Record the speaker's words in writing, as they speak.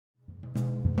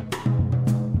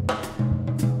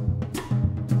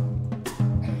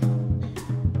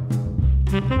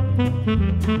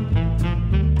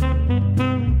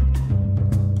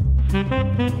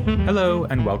Hello,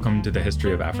 and welcome to the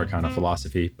History of Africana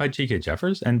Philosophy by G.K.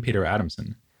 Jeffers and Peter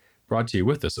Adamson, brought to you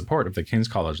with the support of the King's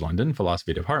College London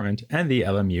Philosophy Department and the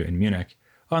LMU in Munich,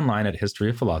 online at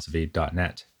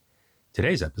historyofphilosophy.net.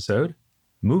 Today's episode,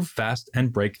 Move Fast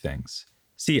and Break Things,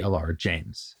 C.L.R.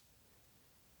 James.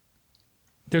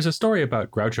 There's a story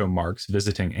about Groucho Marx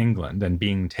visiting England and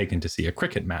being taken to see a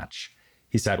cricket match.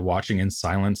 He sat watching in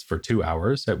silence for 2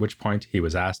 hours, at which point he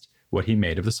was asked what he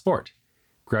made of the sport.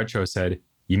 Groucho said,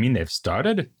 "You mean they've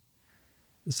started?"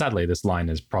 Sadly, this line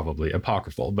is probably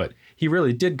apocryphal, but he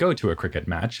really did go to a cricket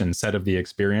match and said of the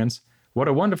experience, "What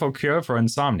a wonderful cure for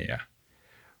insomnia."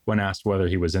 When asked whether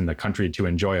he was in the country to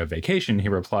enjoy a vacation, he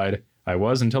replied, "I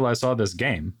was until I saw this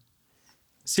game."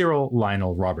 Cyril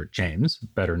Lionel Robert James,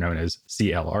 better known as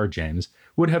C.L.R. James,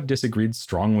 would have disagreed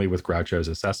strongly with Groucho's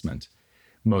assessment.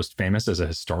 Most famous as a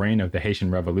historian of the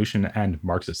Haitian Revolution and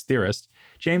Marxist theorist,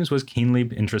 James was keenly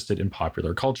interested in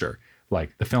popular culture,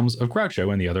 like the films of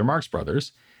Groucho and the other Marx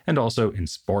Brothers, and also in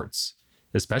sports,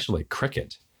 especially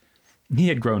cricket. He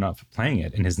had grown up playing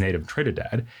it in his native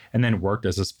Trinidad, and then worked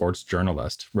as a sports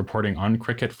journalist, reporting on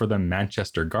cricket for the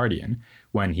Manchester Guardian,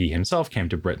 when he himself came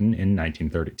to Britain in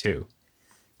 1932.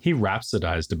 He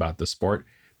rhapsodized about the sport,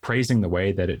 praising the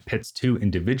way that it pits two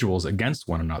individuals against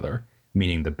one another,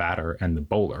 meaning the batter and the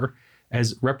bowler,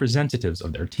 as representatives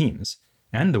of their teams,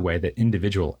 and the way that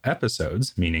individual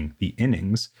episodes, meaning the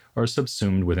innings, are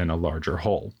subsumed within a larger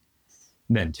whole.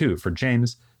 Then, too, for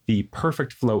James, the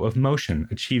perfect flow of motion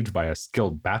achieved by a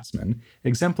skilled batsman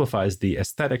exemplifies the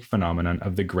aesthetic phenomenon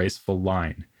of the graceful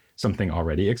line, something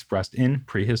already expressed in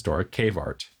prehistoric cave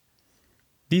art.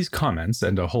 These comments,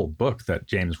 and a whole book that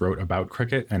James wrote about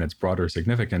cricket and its broader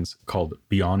significance called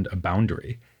Beyond a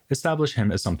Boundary, establish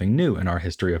him as something new in our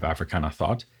history of Africana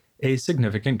thought, a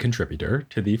significant contributor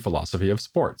to the philosophy of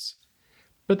sports.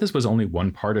 But this was only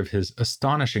one part of his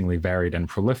astonishingly varied and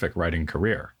prolific writing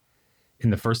career. In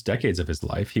the first decades of his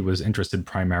life, he was interested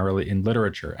primarily in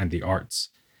literature and the arts.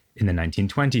 In the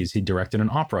 1920s, he directed an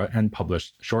opera and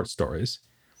published short stories.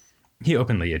 He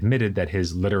openly admitted that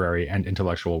his literary and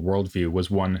intellectual worldview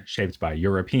was one shaped by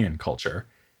European culture.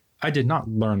 "I did not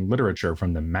learn literature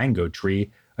from the mango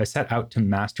tree. I set out to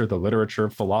master the literature,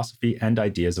 philosophy, and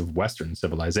ideas of Western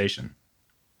civilization."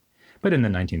 But in the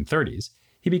 1930s,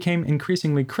 he became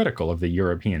increasingly critical of the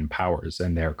European powers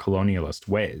and their colonialist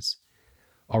ways.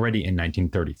 Already in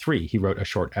 1933, he wrote a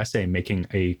short essay making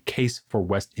a case for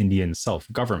West Indian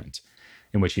self-government,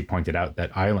 in which he pointed out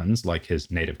that islands, like his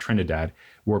native Trinidad,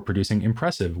 were producing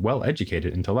impressive,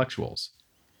 well-educated intellectuals.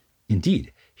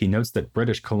 Indeed, he notes that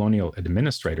British colonial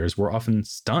administrators were often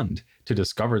stunned to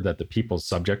discover that the peoples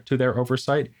subject to their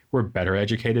oversight were better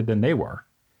educated than they were.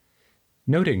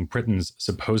 Noting Britain's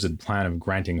supposed plan of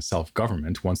granting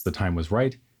self-government once the time was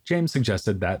right, James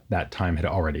suggested that that time had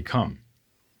already come.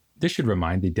 This should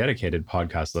remind the dedicated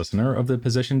podcast listener of the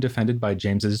position defended by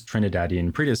James's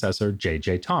Trinidadian predecessor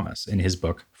J.J. Thomas in his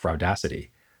book Fraudacity.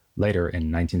 Later, in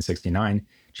 1969,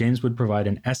 James would provide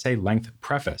an essay-length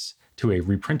preface to a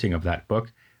reprinting of that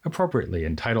book, appropriately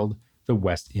entitled The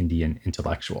West Indian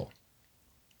Intellectual.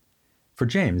 For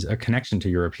James, a connection to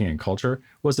European culture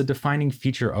was a defining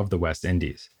feature of the West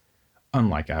Indies.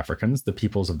 Unlike Africans, the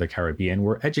peoples of the Caribbean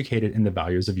were educated in the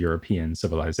values of European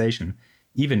civilization,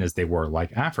 even as they were,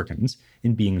 like Africans,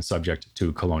 in being subject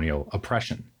to colonial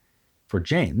oppression. For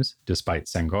James, despite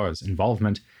Senghor's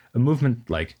involvement, a movement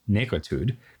like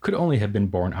Négritude could only have been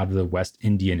born out of the West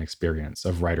Indian experience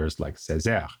of writers like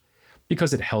Césaire,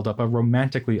 because it held up a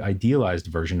romantically idealized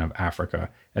version of Africa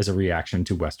as a reaction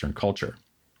to Western culture.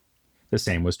 The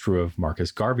same was true of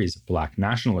Marcus Garvey's Black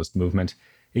nationalist movement,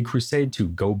 a crusade to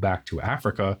go back to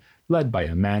Africa led by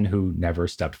a man who never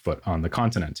stepped foot on the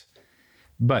continent.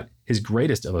 But his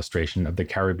greatest illustration of the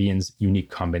Caribbean's unique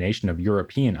combination of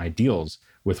European ideals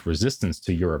with resistance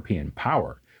to European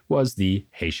power was the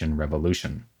Haitian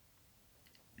Revolution.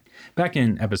 Back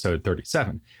in episode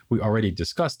 37, we already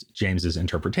discussed James's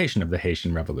interpretation of the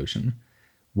Haitian Revolution.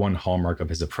 One hallmark of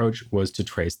his approach was to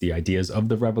trace the ideas of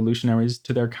the revolutionaries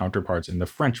to their counterparts in the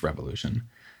French Revolution.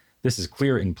 This is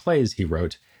clear in plays he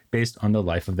wrote based on the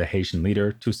life of the Haitian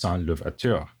leader Toussaint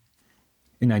Louverture.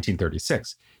 In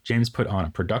 1936, James put on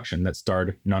a production that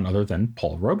starred none other than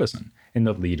Paul Robeson in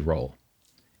the lead role.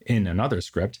 In another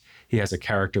script, he has a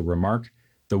character remark,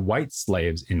 "The white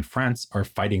slaves in France are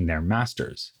fighting their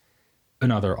masters."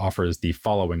 Another offers the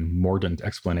following mordant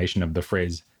explanation of the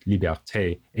phrase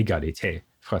liberté, égalité,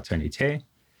 fraternité.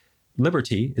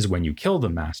 Liberty is when you kill the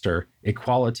master,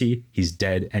 equality, he's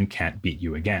dead and can't beat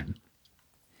you again.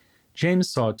 James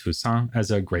saw Toussaint as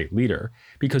a great leader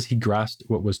because he grasped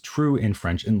what was true in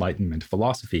French Enlightenment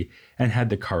philosophy and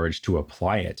had the courage to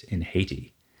apply it in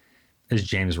Haiti. As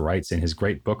James writes in his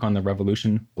great book on the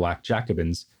revolution, Black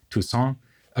Jacobins, Toussaint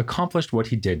accomplished what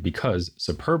he did because,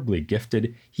 superbly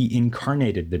gifted, he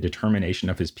incarnated the determination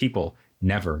of his people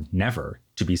never, never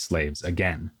to be slaves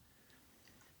again.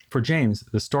 For James,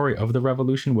 the story of the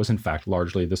revolution was in fact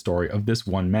largely the story of this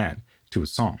one man,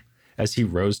 Toussaint, as he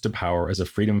rose to power as a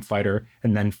freedom fighter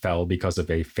and then fell because of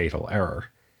a fatal error.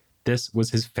 This was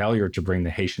his failure to bring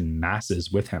the Haitian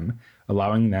masses with him,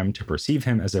 allowing them to perceive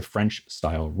him as a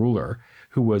French-style ruler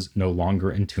who was no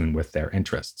longer in tune with their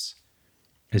interests.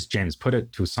 As James put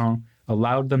it, Toussaint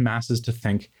allowed the masses to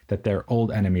think that their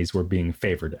old enemies were being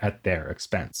favored at their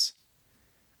expense.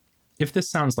 If this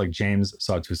sounds like James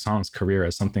saw Toussaint's career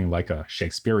as something like a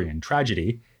Shakespearean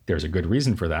tragedy, there's a good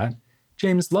reason for that.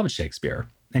 James loved Shakespeare,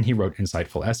 and he wrote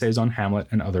insightful essays on Hamlet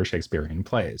and other Shakespearean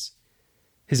plays.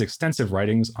 His extensive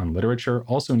writings on literature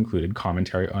also included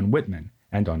commentary on Whitman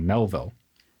and on Melville.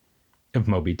 Of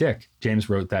Moby Dick, James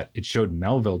wrote that it showed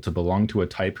Melville to belong to a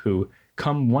type who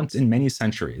come once in many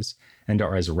centuries and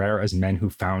are as rare as men who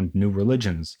found new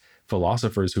religions,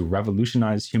 philosophers who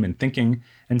revolutionize human thinking,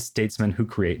 and statesmen who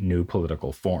create new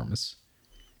political forms.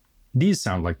 These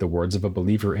sound like the words of a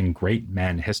believer in great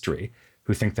man history,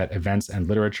 who think that events and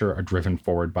literature are driven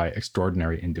forward by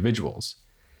extraordinary individuals.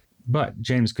 But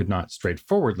James could not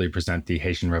straightforwardly present the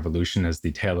Haitian Revolution as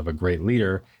the tale of a great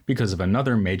leader because of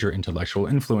another major intellectual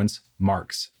influence,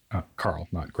 Marx. Karl,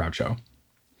 not Groucho.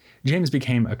 James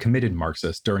became a committed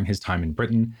Marxist during his time in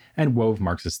Britain and wove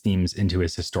Marxist themes into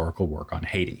his historical work on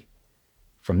Haiti.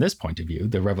 From this point of view,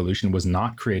 the revolution was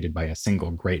not created by a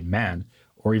single great man,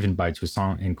 or even by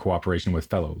Toussaint in cooperation with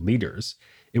fellow leaders.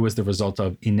 It was the result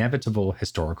of inevitable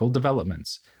historical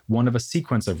developments, one of a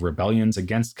sequence of rebellions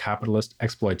against capitalist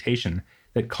exploitation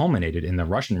that culminated in the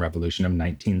Russian Revolution of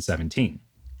 1917.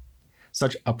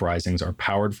 Such uprisings are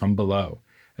powered from below,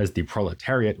 as the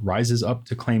proletariat rises up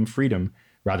to claim freedom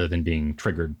rather than being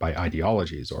triggered by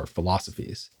ideologies or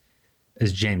philosophies.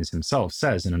 As James himself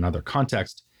says in another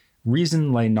context,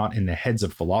 reason lay not in the heads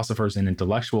of philosophers and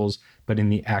intellectuals, but in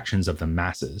the actions of the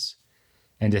masses.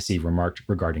 And as he remarked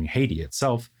regarding Haiti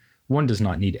itself, one does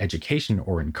not need education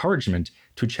or encouragement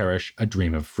to cherish a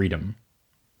dream of freedom.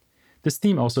 This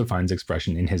theme also finds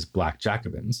expression in his Black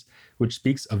Jacobins, which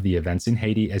speaks of the events in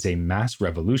Haiti as a mass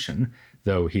revolution,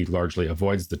 though he largely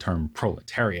avoids the term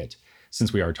proletariat,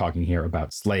 since we are talking here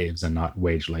about slaves and not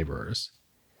wage laborers.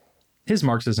 His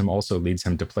Marxism also leads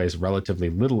him to place relatively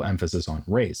little emphasis on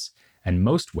race, and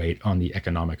most weight on the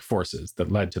economic forces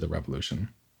that led to the revolution.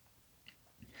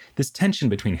 This tension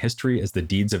between history as the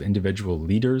deeds of individual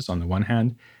leaders on the one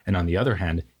hand, and on the other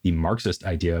hand, the Marxist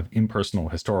idea of impersonal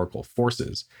historical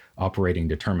forces operating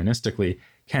deterministically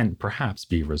can perhaps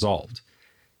be resolved.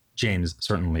 James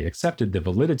certainly accepted the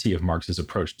validity of Marx's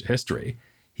approach to history.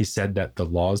 He said that the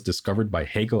laws discovered by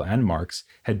Hegel and Marx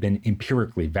had been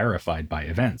empirically verified by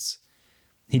events.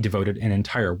 He devoted an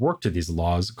entire work to these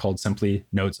laws called simply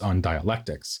Notes on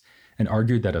Dialectics, and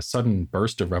argued that a sudden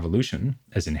burst of revolution,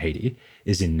 as in Haiti,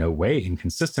 is in no way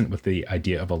inconsistent with the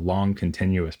idea of a long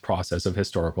continuous process of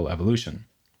historical evolution.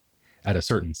 At a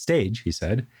certain stage, he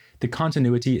said, the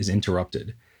continuity is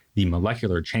interrupted. The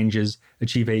molecular changes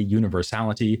achieve a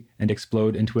universality and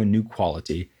explode into a new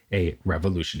quality, a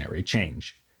revolutionary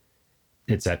change.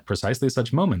 It's at precisely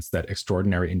such moments that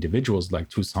extraordinary individuals like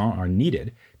Toussaint are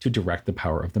needed to direct the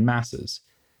power of the masses.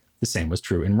 The same was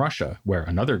true in Russia, where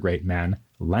another great man,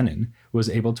 Lenin, was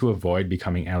able to avoid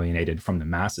becoming alienated from the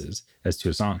masses, as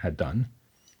Toussaint had done.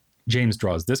 James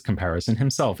draws this comparison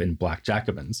himself in Black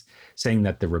Jacobins, saying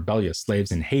that the rebellious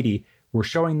slaves in Haiti were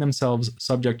showing themselves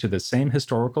subject to the same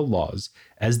historical laws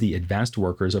as the advanced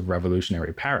workers of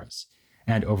revolutionary Paris,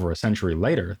 and over a century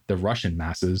later, the Russian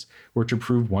masses were to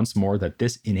prove once more that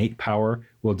this innate power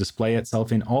will display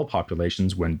itself in all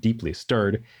populations when deeply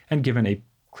stirred and given a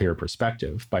clear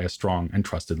perspective by a strong and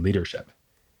trusted leadership.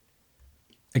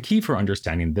 A key for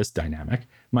understanding this dynamic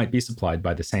might be supplied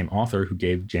by the same author who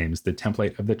gave James the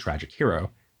template of the tragic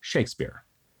hero, Shakespeare.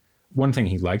 One thing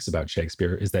he likes about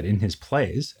Shakespeare is that in his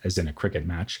plays, as in a cricket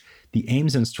match, the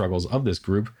aims and struggles of this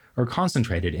group are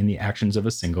concentrated in the actions of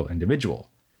a single individual.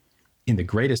 In the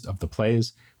greatest of the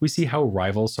plays, we see how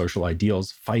rival social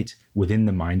ideals fight within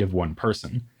the mind of one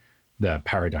person. The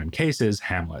paradigm case is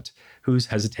Hamlet, whose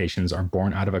hesitations are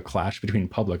born out of a clash between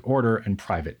public order and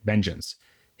private vengeance.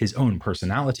 His own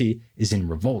personality is in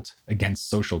revolt against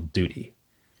social duty.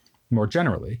 More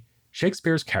generally,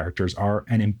 Shakespeare's characters are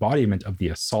an embodiment of the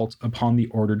assault upon the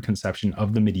ordered conception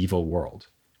of the medieval world.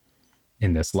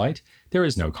 In this light, there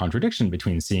is no contradiction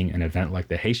between seeing an event like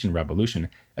the Haitian Revolution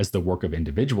as the work of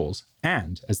individuals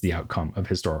and as the outcome of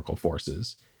historical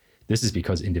forces. This is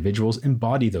because individuals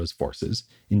embody those forces,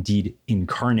 indeed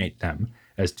incarnate them,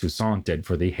 as Toussaint did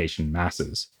for the Haitian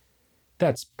masses.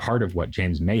 That's part of what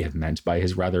James may have meant by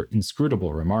his rather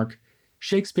inscrutable remark,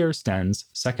 "Shakespeare stands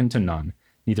second to none,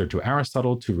 neither to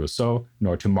Aristotle, to Rousseau,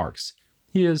 nor to Marx.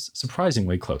 He is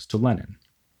surprisingly close to Lenin."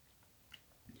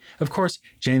 Of course,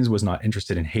 James was not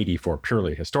interested in Haiti for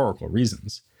purely historical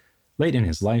reasons. Late in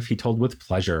his life, he told with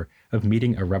pleasure of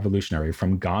meeting a revolutionary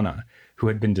from Ghana who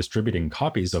had been distributing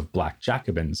copies of Black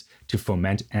Jacobins to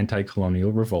foment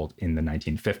anti-colonial revolt in the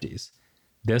 1950s.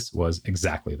 This was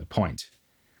exactly the point.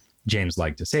 James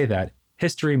liked to say that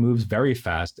history moves very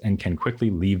fast and can quickly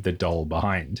leave the dull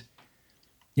behind.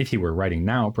 If he were writing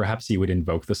now, perhaps he would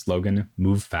invoke the slogan,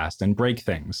 "Move fast and break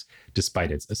things,"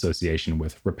 despite its association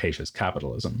with rapacious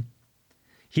capitalism.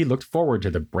 He looked forward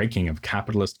to the breaking of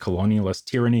capitalist colonialist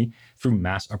tyranny through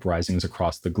mass uprisings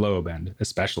across the globe and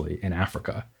especially in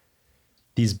Africa.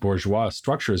 These bourgeois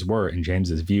structures were, in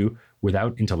James's view,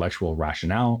 without intellectual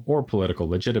rationale or political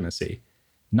legitimacy.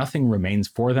 Nothing remains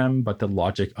for them but the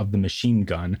logic of the machine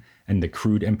gun and the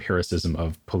crude empiricism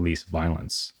of police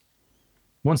violence.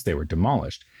 Once they were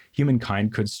demolished,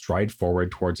 humankind could stride forward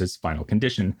towards its final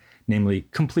condition, namely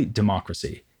complete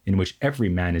democracy, in which every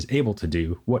man is able to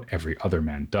do what every other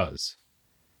man does.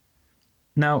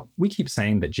 Now, we keep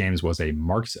saying that James was a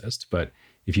Marxist, but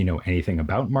if you know anything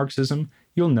about Marxism,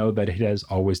 you'll know that it has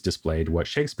always displayed what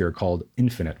Shakespeare called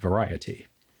infinite variety.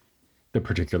 The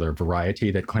particular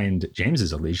variety that claimed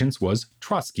James's allegiance was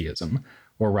Trotskyism,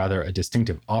 or rather a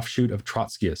distinctive offshoot of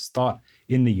Trotskyist thought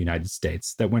in the United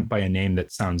States that went by a name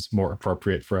that sounds more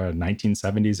appropriate for a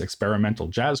 1970s experimental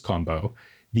jazz combo,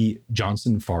 the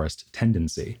Johnson-Forrest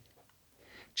tendency.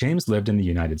 James lived in the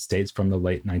United States from the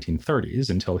late 1930s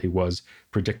until he was,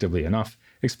 predictably enough,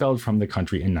 expelled from the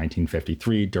country in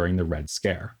 1953 during the Red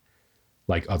Scare.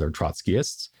 Like other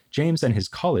Trotskyists, James and his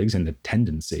colleagues in the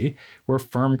tendency were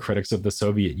firm critics of the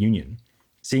Soviet Union,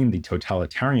 seeing the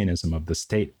totalitarianism of the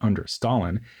state under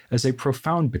Stalin as a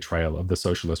profound betrayal of the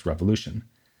socialist revolution.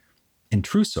 In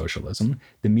true socialism,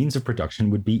 the means of production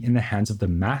would be in the hands of the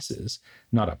masses,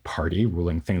 not a party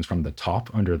ruling things from the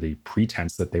top under the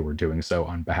pretense that they were doing so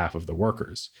on behalf of the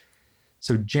workers.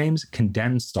 So James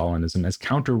condemned Stalinism as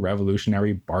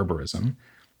counter-revolutionary barbarism,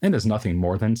 and as nothing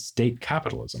more than state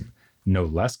capitalism, no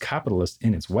less capitalist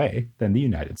in its way than the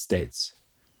United States.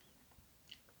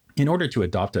 In order to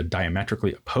adopt a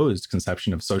diametrically opposed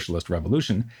conception of socialist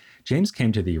revolution, James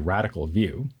came to the radical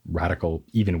view, radical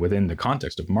even within the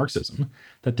context of Marxism,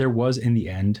 that there was in the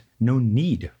end no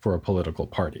need for a political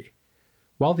party.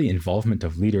 While the involvement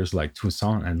of leaders like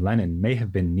Toussaint and Lenin may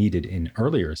have been needed in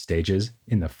earlier stages,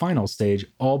 in the final stage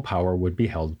all power would be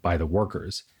held by the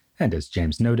workers, and as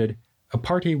James noted, a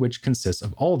party which consists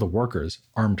of all the workers,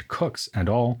 armed cooks and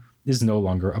all, is no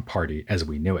longer a party as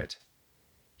we knew it.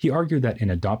 He argued that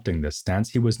in adopting this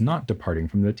stance, he was not departing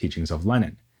from the teachings of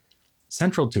Lenin.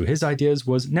 Central to his ideas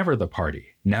was never the party,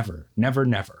 never, never,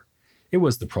 never. It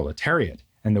was the proletariat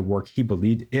and the work he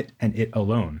believed it and it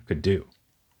alone could do.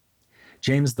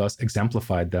 James thus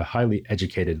exemplified the highly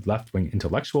educated left-wing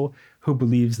intellectual who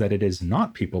believes that it is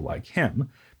not people like him,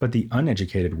 but the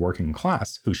uneducated working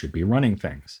class who should be running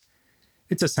things.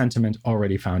 It's a sentiment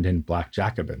already found in Black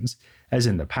Jacobins, as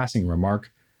in the passing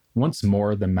remark, "Once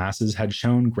more the masses had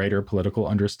shown greater political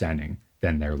understanding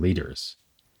than their leaders."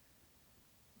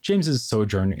 James's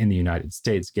sojourn in the United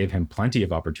States gave him plenty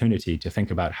of opportunity to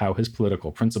think about how his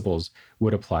political principles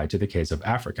would apply to the case of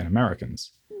African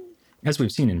Americans. As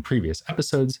we've seen in previous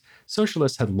episodes,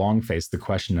 socialists had long faced the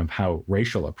question of how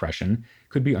racial oppression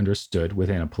could be understood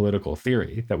within a political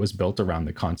theory that was built around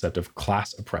the concept of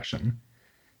class oppression.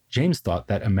 James thought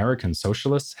that American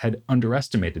socialists had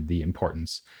underestimated the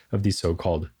importance of the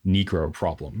so-called Negro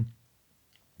problem.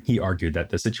 He argued that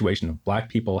the situation of Black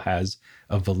people has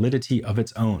a validity of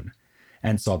its own,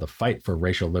 and saw the fight for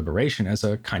racial liberation as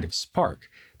a kind of spark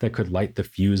that could light the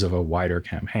fuse of a wider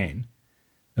campaign.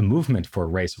 A movement for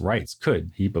race rights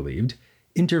could, he believed,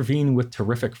 intervene with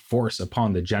terrific force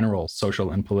upon the general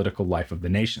social and political life of the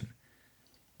nation,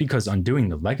 because undoing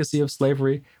the legacy of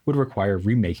slavery would require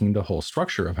remaking the whole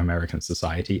structure of American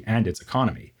society and its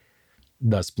economy.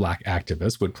 Thus, Black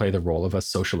activists would play the role of a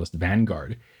socialist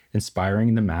vanguard,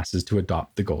 inspiring the masses to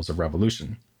adopt the goals of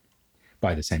revolution.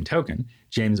 By the same token,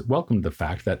 James welcomed the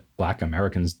fact that Black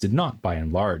Americans did not, by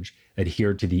and large,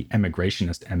 adhere to the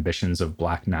emigrationist ambitions of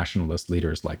Black nationalist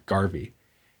leaders like Garvey.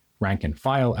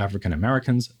 Rank-and-file African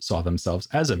Americans saw themselves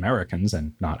as Americans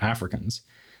and not Africans,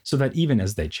 so that even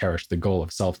as they cherished the goal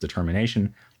of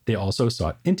self-determination, they also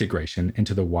sought integration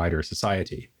into the wider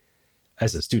society.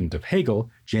 As a student of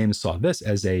Hegel, James saw this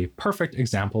as a perfect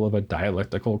example of a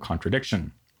dialectical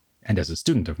contradiction. And as a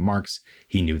student of Marx,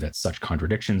 he knew that such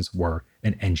contradictions were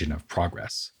an engine of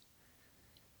progress.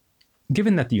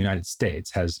 Given that the United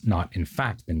States has not in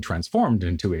fact been transformed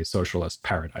into a socialist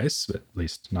paradise, at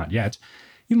least not yet,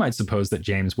 you might suppose that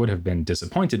James would have been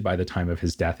disappointed by the time of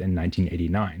his death in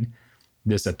 1989,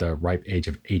 this at the ripe age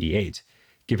of 88,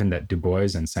 given that Du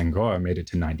Bois and Senghor made it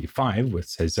to 95, with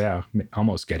Césaire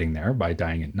almost getting there by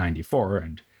dying at 94,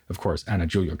 and of course Anna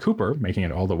Julia Cooper making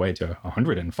it all the way to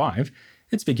 105,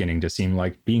 it's beginning to seem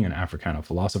like being an Africana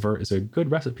philosopher is a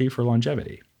good recipe for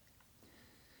longevity.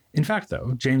 In fact,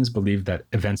 though, James believed that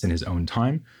events in his own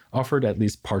time offered at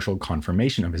least partial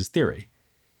confirmation of his theory.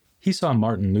 He saw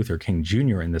Martin Luther King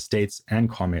Jr. in the States and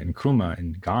Kwame Nkrumah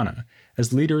in Ghana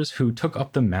as leaders who took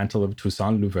up the mantle of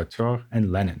Toussaint Louverture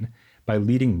and Lenin by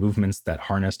leading movements that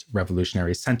harnessed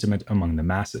revolutionary sentiment among the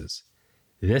masses.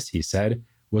 This, he said,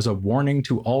 was a warning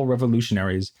to all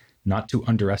revolutionaries not to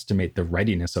underestimate the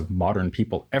readiness of modern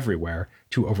people everywhere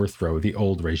to overthrow the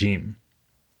old regime.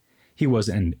 He was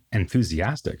an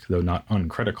enthusiastic, though not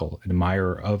uncritical,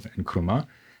 admirer of Nkrumah,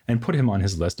 and put him on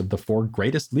his list of the 4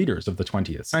 greatest leaders of the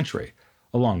 20th century,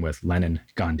 along with Lenin,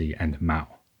 Gandhi, and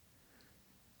Mao.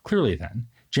 Clearly then,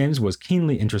 James was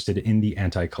keenly interested in the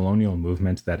anti-colonial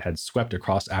movement that had swept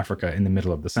across Africa in the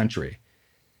middle of the century.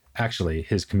 Actually,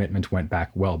 his commitment went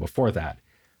back well before that.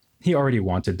 He already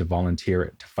wanted to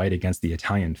volunteer to fight against the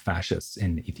Italian fascists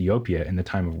in Ethiopia in the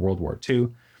time of World War II,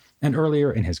 and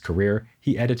earlier in his career,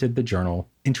 he edited the journal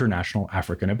International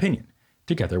African Opinion,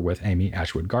 together with Amy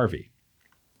Ashwood Garvey.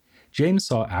 James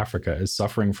saw Africa as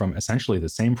suffering from essentially the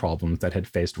same problems that had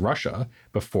faced Russia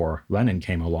before Lenin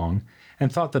came along,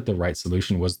 and thought that the right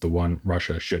solution was the one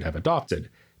Russia should have adopted,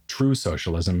 true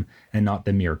socialism, and not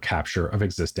the mere capture of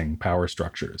existing power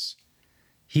structures.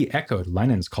 He echoed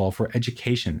Lenin's call for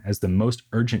education as the most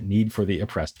urgent need for the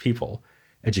oppressed people,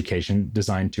 education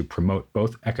designed to promote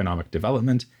both economic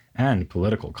development and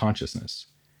political consciousness.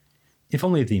 If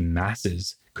only the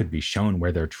masses could be shown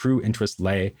where their true interests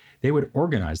lay, they would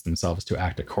organize themselves to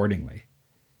act accordingly.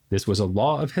 This was a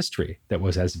law of history that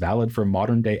was as valid for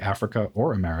modern-day Africa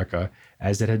or America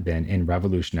as it had been in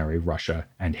revolutionary Russia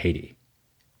and Haiti.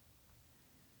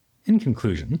 In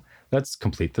conclusion, let's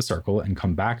complete the circle and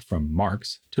come back from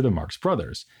Marx to the Marx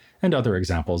Brothers and other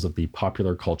examples of the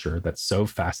popular culture that so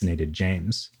fascinated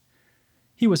James.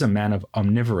 He was a man of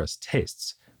omnivorous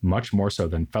tastes, much more so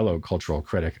than fellow cultural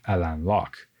critic Alain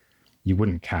Locke. You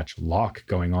wouldn't catch Locke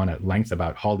going on at length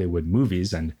about Hollywood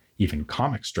movies and even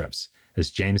comic strips, as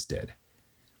James did.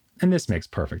 And this makes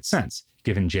perfect sense,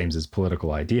 given James's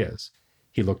political ideas.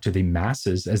 He looked to the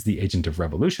masses as the agent of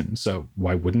revolution, so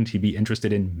why wouldn't he be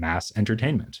interested in mass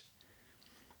entertainment?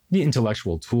 The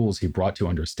intellectual tools he brought to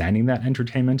understanding that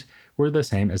entertainment were the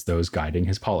same as those guiding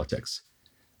his politics.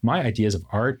 My ideas of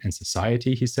art and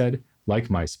society, he said, like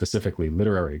my specifically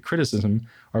literary criticism,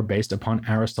 are based upon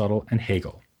Aristotle and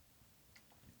Hegel.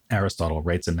 Aristotle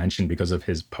rates a mention because of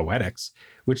his Poetics,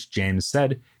 which James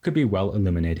said could be well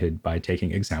illuminated by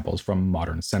taking examples from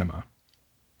modern cinema.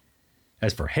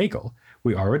 As for Hegel,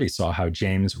 we already saw how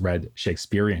James read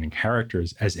Shakespearean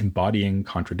characters as embodying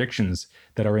contradictions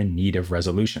that are in need of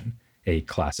resolution, a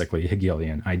classically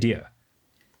Hegelian idea.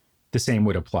 The same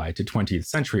would apply to 20th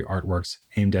century artworks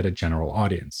aimed at a general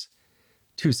audience.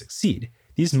 To succeed,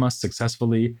 these must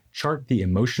successfully chart the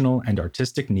emotional and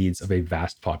artistic needs of a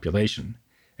vast population,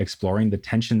 exploring the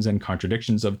tensions and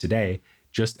contradictions of today,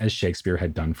 just as Shakespeare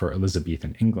had done for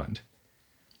Elizabethan England.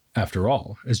 After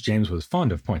all, as James was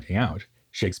fond of pointing out,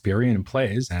 Shakespearean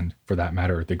plays, and for that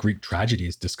matter, the Greek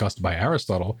tragedies discussed by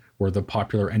Aristotle, were the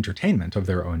popular entertainment of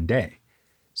their own day.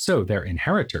 So their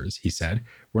inheritors, he said,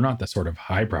 were not the sort of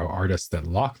highbrow artists that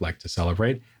Locke liked to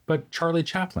celebrate, but Charlie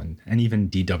Chaplin and even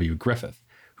D.W. Griffith,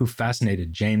 who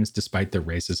fascinated James despite the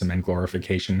racism and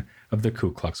glorification of the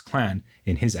Ku Klux Klan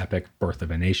in his epic Birth of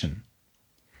a Nation.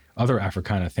 Other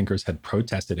Africana thinkers had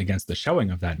protested against the showing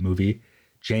of that movie.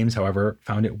 James, however,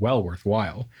 found it well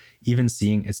worthwhile, even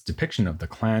seeing its depiction of the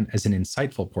Klan as an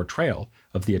insightful portrayal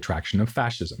of the attraction of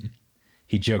fascism.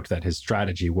 He joked that his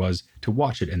strategy was to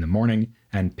watch it in the morning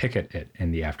and picket it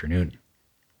in the afternoon.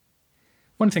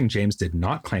 One thing James did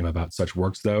not claim about such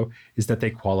works, though, is that they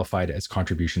qualified as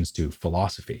contributions to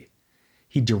philosophy.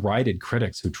 He derided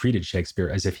critics who treated Shakespeare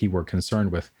as if he were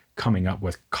concerned with coming up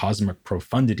with cosmic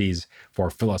profundities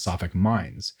for philosophic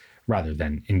minds, rather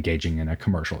than engaging in a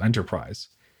commercial enterprise.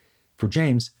 For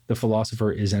James, the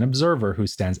philosopher is an observer who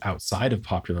stands outside of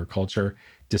popular culture,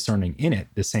 discerning in it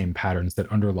the same patterns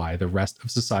that underlie the rest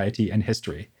of society and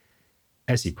history.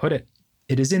 As he put it,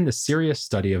 It is in the serious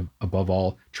study of, above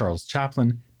all, Charles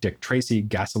Chaplin, Dick Tracy,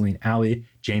 Gasoline Alley,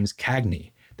 James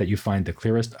Cagney, that you find the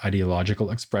clearest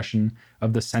ideological expression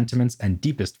of the sentiments and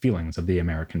deepest feelings of the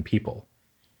American people.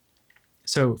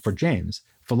 So, for James,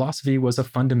 philosophy was a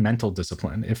fundamental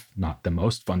discipline, if not the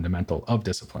most fundamental of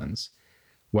disciplines.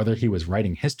 Whether he was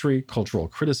writing history, cultural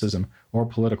criticism, or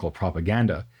political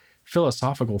propaganda,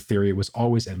 philosophical theory was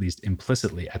always at least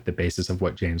implicitly at the basis of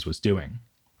what James was doing.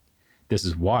 This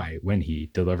is why, when he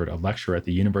delivered a lecture at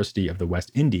the University of the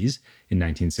West Indies in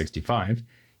 1965,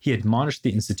 he admonished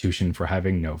the institution for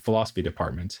having no philosophy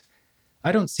department.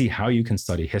 I don't see how you can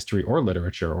study history or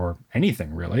literature, or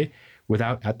anything really,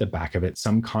 without at the back of it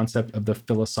some concept of the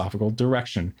philosophical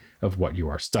direction of what you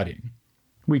are studying.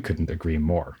 We couldn't agree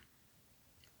more.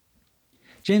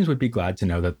 James would be glad to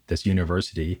know that this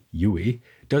university, UWI,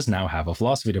 does now have a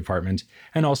philosophy department,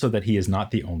 and also that he is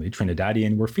not the only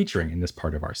Trinidadian we're featuring in this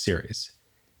part of our series.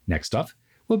 Next up,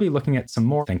 we'll be looking at some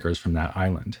more thinkers from that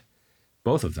island.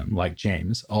 Both of them, like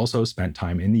James, also spent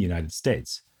time in the United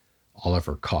States.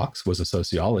 Oliver Cox was a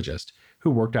sociologist who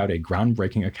worked out a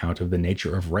groundbreaking account of the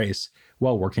nature of race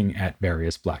while working at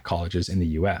various black colleges in the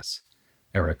US.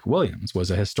 Eric Williams was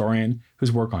a historian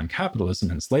whose work on capitalism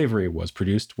and slavery was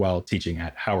produced while teaching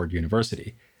at Howard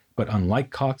University, but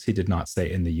unlike Cox, he did not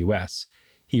stay in the US.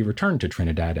 He returned to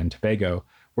Trinidad and Tobago,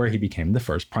 where he became the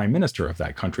first prime minister of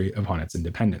that country upon its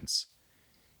independence.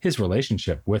 His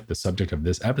relationship with the subject of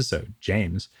this episode,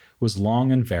 James, was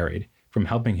long and varied, from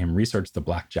helping him research the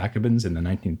Black Jacobins in the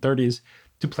 1930s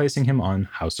to placing him on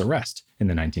house arrest in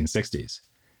the 1960s.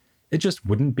 It just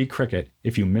wouldn't be cricket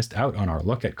if you missed out on our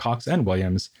look at Cox and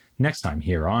Williams next time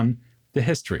here on The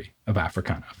History of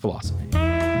Africana Philosophy.